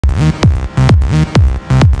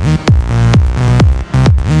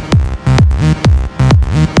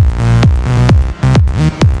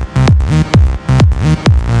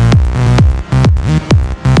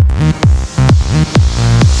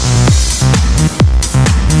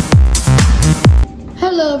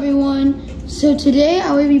So today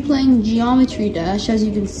I will be playing Geometry Dash, as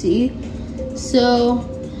you can see. So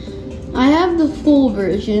I have the full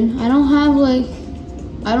version. I don't have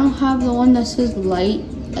the one that says light,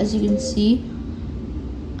 as you can see.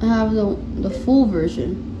 I have the full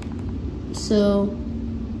version. So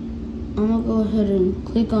I'm gonna go ahead and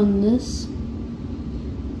click on this.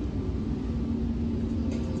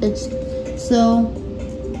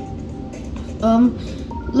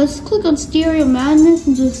 Let's click on Stereo Madness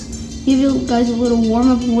and just give you guys a little warm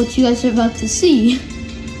up of what you guys are about to see.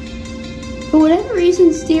 For whatever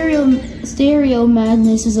reason, Stereo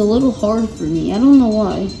Madness is a little hard for me. I don't know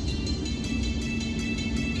why.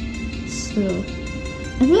 So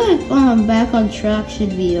I feel like Back on Track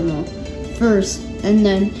should be first, and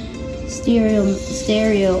then stereo,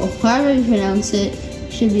 however you pronounce it,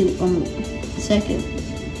 should be second.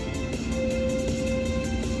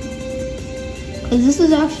 Cause this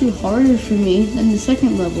is actually harder for me than the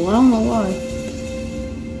second level. I don't know why.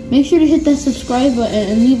 Make sure to hit that subscribe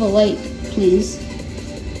button and leave a like, please.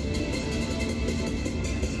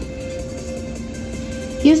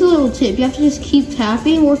 Here's a little tip. You have to just keep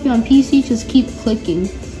tapping. Working on PC, just keep clicking.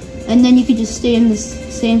 And then you can just stay in the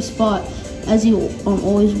same spot as you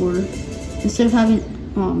always were. Instead of having,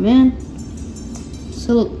 oh man.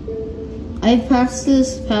 So look, I passed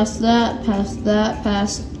this, passed that, passed that,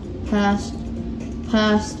 passed.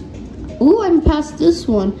 Ooh, I passed this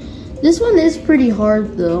one. This one is pretty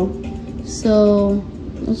hard though. So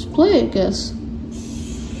let's play it, I guess.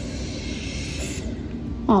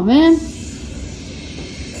 Oh man.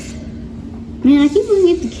 Man, I keep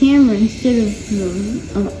looking at the camera instead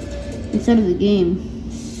of the game.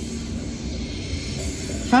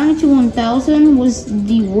 Counting to 1,000 was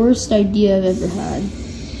the worst idea I've ever had.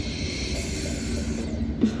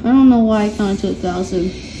 I don't know why I counted to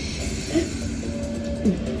 1,000.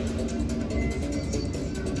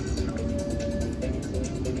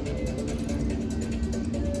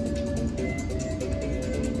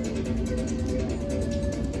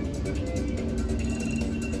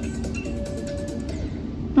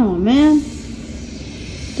 Oh man,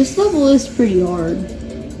 this level is pretty hard.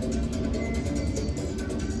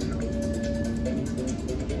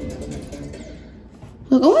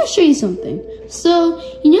 Look, I want to show you something. So,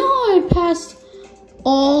 you know how I passed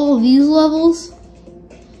all of these levels?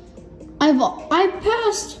 I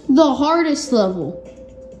passed the hardest level.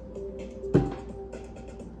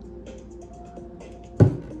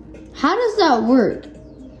 How does that work?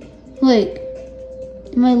 Like,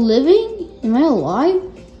 am I living? Am I alive?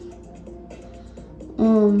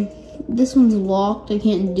 This one's locked. I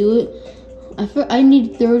can't do it. I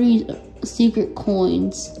need 30 secret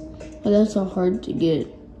coins, but that's so hard to get.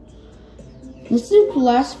 Let's do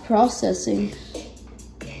blast processing.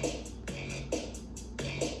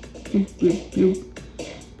 This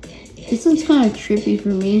one's kind of trippy for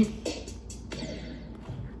me.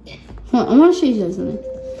 Hold on, I want to show you guys something.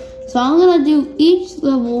 So I'm gonna do each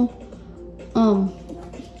level.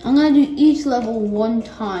 I'm gonna do each level one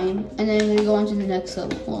time, and then I'm gonna go on to the next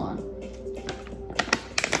level. Hold on.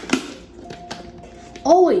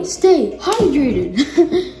 Always stay hydrated.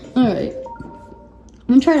 Alright. I'm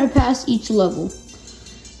gonna try to pass each level.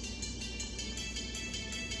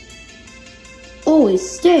 Always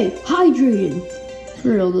stay hydrated.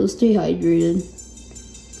 For real though, stay hydrated.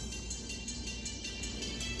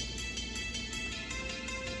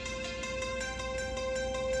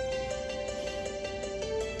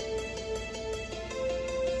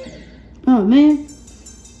 Oh man.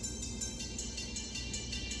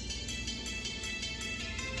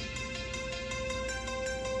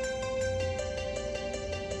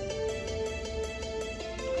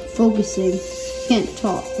 Focusing. Can't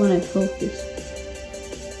talk when I focus.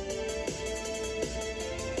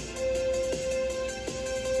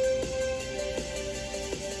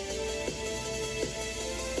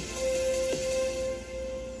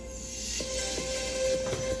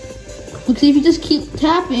 Because if you just keep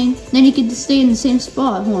tapping, then you can just stay in the same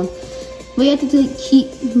spot. Hold on. But you have to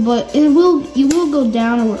but you will go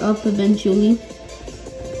down or up eventually.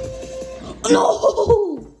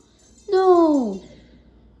 No! No!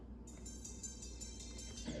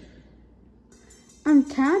 I'm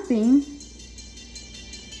tapping.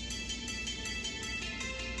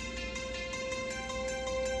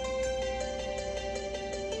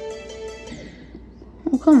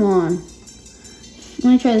 Oh, come on.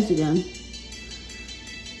 Let me try this again.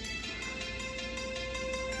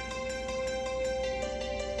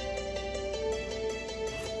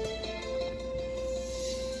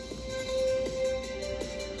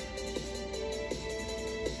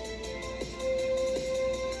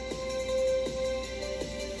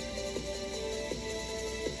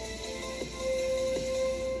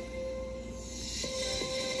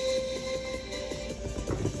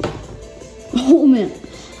 Oh man,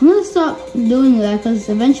 I'm gonna stop doing that because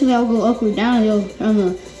eventually I'll go up or down and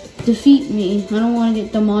it'll defeat me. I don't want to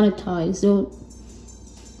get demonetized. It'll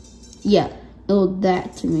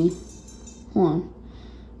that to me. Hold on.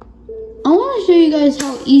 I want to show you guys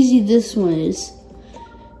how easy this one is.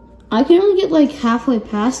 I can only get like halfway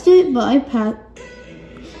past it, but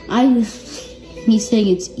he's saying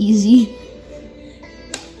it's easy.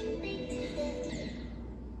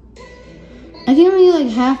 I can only get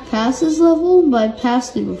like half past this level, but I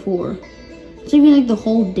passed it before. It's taking like the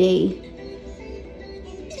whole day.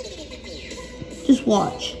 Just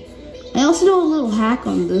watch. I also do a little hack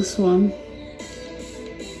on this one.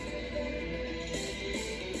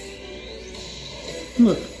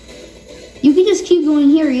 Look. You can just keep going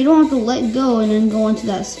here. You don't have to let go and then go into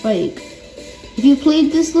that spike. If you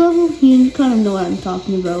played this level, you kind of know what I'm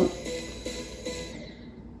talking about.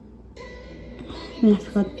 I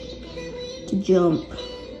forgot to jump.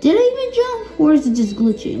 Did I even jump? Or is it just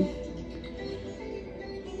glitching?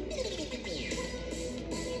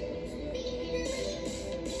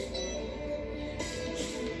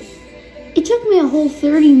 It took me a whole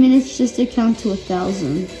 30 minutes just to count to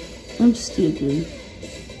 1,000. I'm stupid.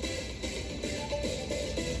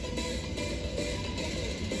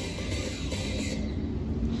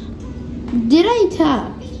 Did I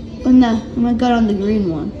tap when I got on the green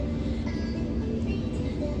one?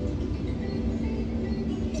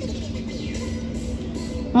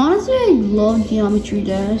 Honestly, I love Geometry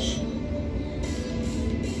Dash.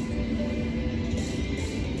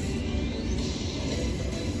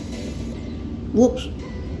 Whoops.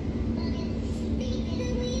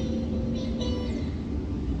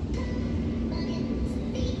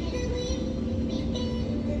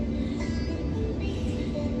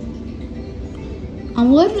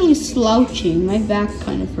 I'm literally slouching. My back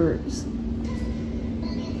kind of hurts.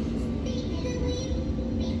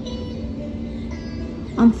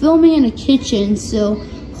 I'm filming in a kitchen, so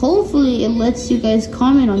hopefully it lets you guys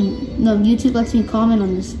comment on. No, YouTube lets me comment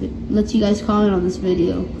on this. Lets you guys comment on this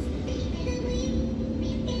video.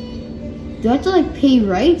 Do I have to like pay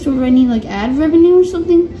rights, or do I need like ad revenue or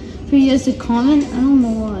something for you guys to comment? I don't know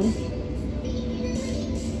why.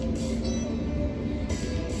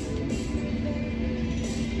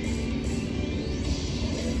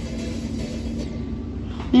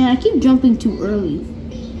 Man, I keep jumping too early.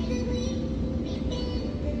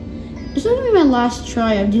 This is gonna be my last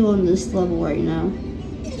try of doing this level right now.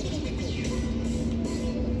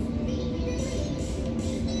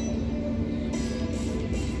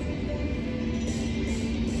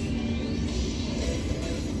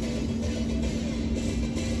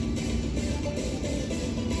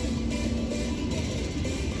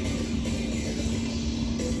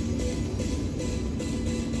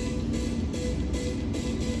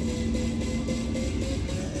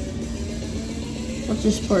 Watch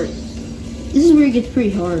this part. This is where it gets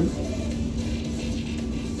pretty hard.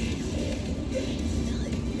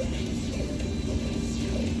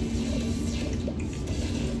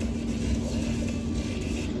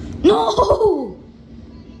 No!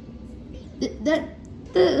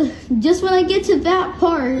 Just when I get to that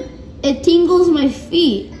part, it tingles my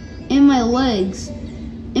feet and my legs.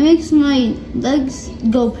 It makes my legs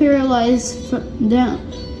go paralyzed down.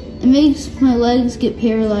 It makes my legs get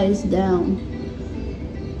paralyzed down.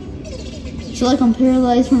 So like I'm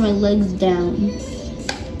paralyzed from my legs down.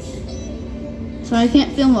 So I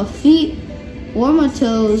can't feel my feet or my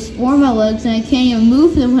toes or my legs, and I can't even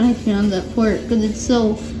move them when I get on that part because it's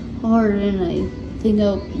so hard, and I think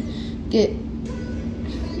I'll get,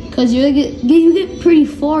 because you get pretty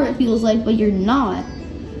far it feels like, but you're not.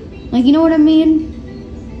 Like, you know what I mean?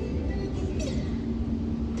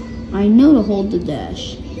 I know to hold the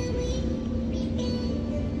dash.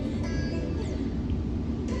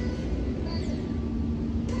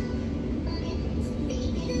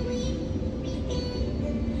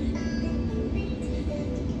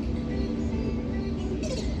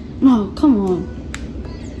 Oh, come on.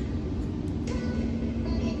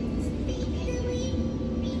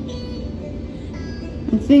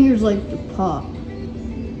 My fingers like to pop.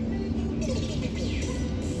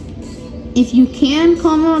 If you can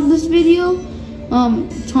comment on this video,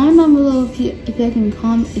 comment down below if you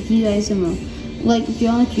guys like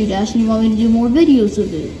Geometry Dash and you want me to do more videos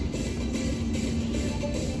of it.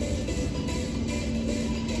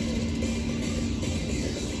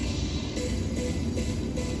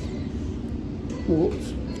 Whoops.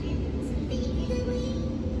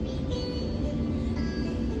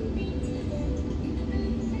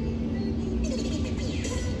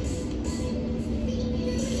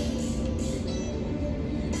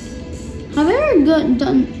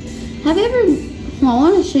 I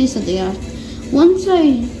want to show you something. once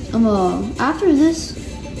I after this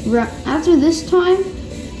time,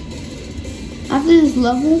 after this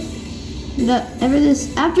level,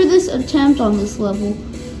 after this attempt on this level,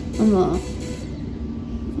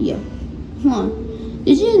 yeah. Hold on.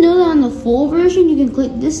 Did you know that on the full version you can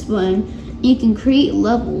click this button and you can create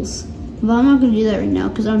levels? But I'm not gonna do that right now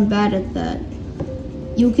because I'm bad at that.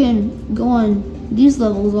 You can go on these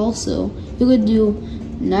levels also. You could do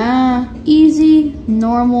easy,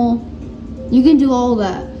 normal. You can do all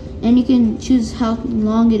that. And you can choose how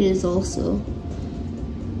long it is also.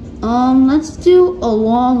 Let's do a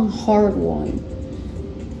long, hard one.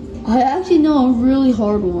 I actually know a really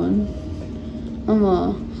hard one.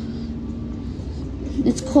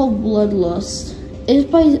 It's called Bloodlust. It's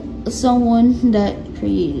by someone that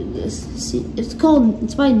created this. See, it's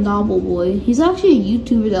by Novel Boy. He's actually a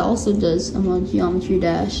YouTuber that also does Geometry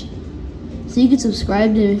Dash. So you can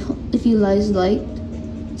subscribe to him if you guys like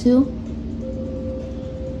to.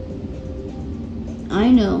 I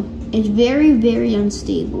know. It's very, very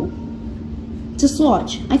unstable. Just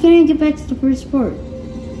watch. I can't even get back to the first part.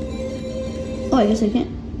 Oh, I guess I can't.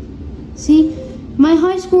 See? My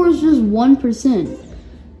high score is just 1%.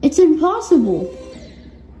 It's impossible.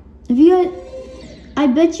 I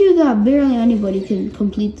bet you that barely anybody can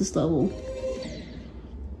complete this level.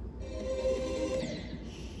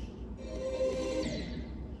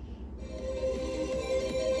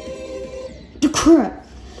 Crap.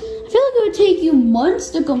 I feel like it would take you months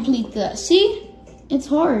to complete that. See? It's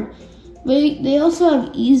hard. But they also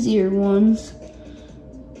have easier ones.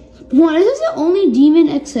 What, is this the only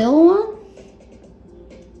Demon XL one?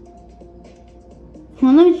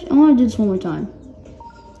 I want to do this one more time.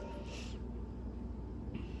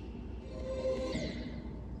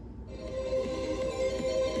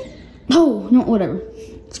 Oh, no, whatever.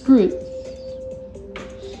 Screw it.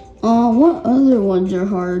 What other ones are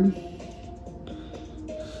hard?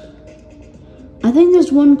 I think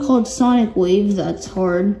there's one called Sonic Wave that's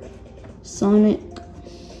hard. Sonic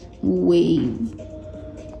Wave.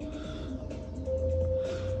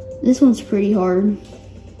 This one's pretty hard.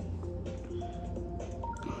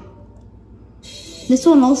 This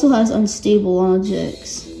one also has unstable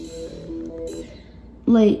objects.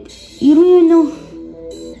 Like, you don't even know.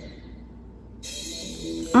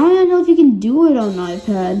 I don't even know if you can do it on an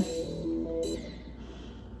iPad.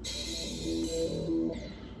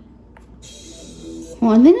 Oh,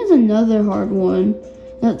 I think there's another hard one.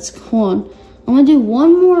 Hold on. I'm gonna do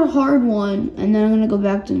one more hard one, and then I'm gonna go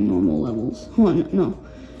back to normal levels. Hold on, no.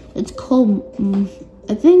 It's called,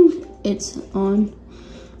 I think it's on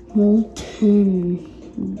Molten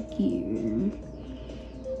Gear.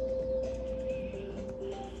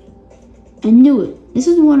 I knew it. This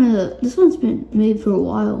one's been made for a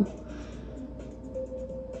while.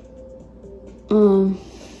 Hold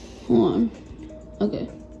on. Okay.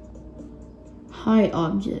 High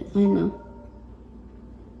object, I know.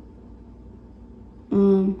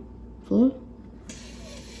 Float?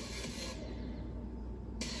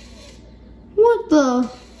 What the?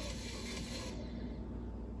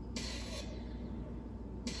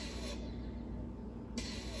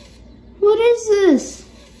 What is this?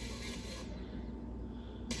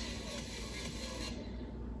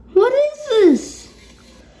 What is this?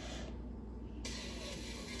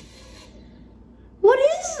 What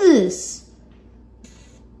is this?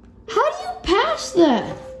 How do you pass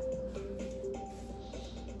that?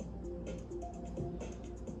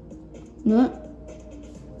 No.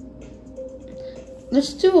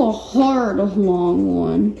 Let's do a hard, long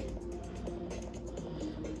one.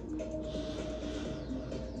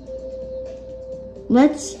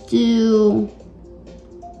 Let's do.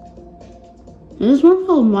 There's one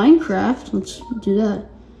called Minecraft. Let's do that.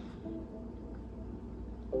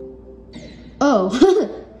 Oh.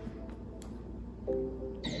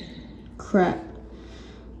 Crap.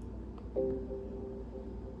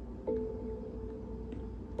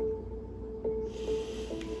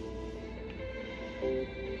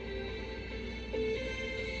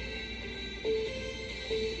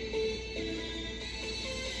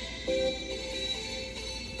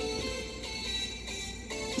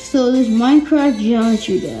 So there's Minecraft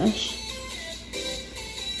Geometry Dash.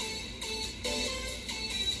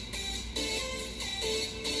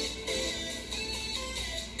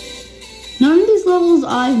 None of these levels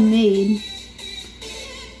I've made.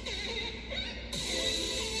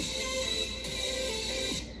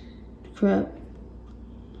 Crap.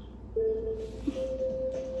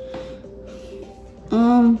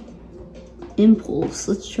 Impulse.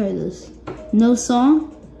 Let's try this. No song.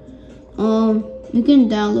 You can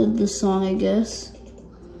download the song, I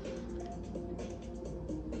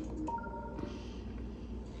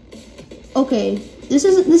Okay, this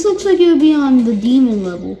looks like it would be on the demon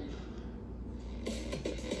level.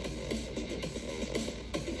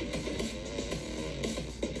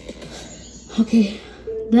 Okay,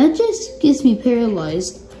 that just gets me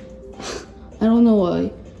paralyzed. I don't know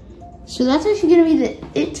why. So that's actually gonna be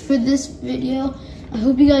it for this video. I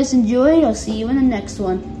hope you guys enjoyed. I'll see you in the next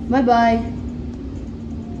one. Bye bye.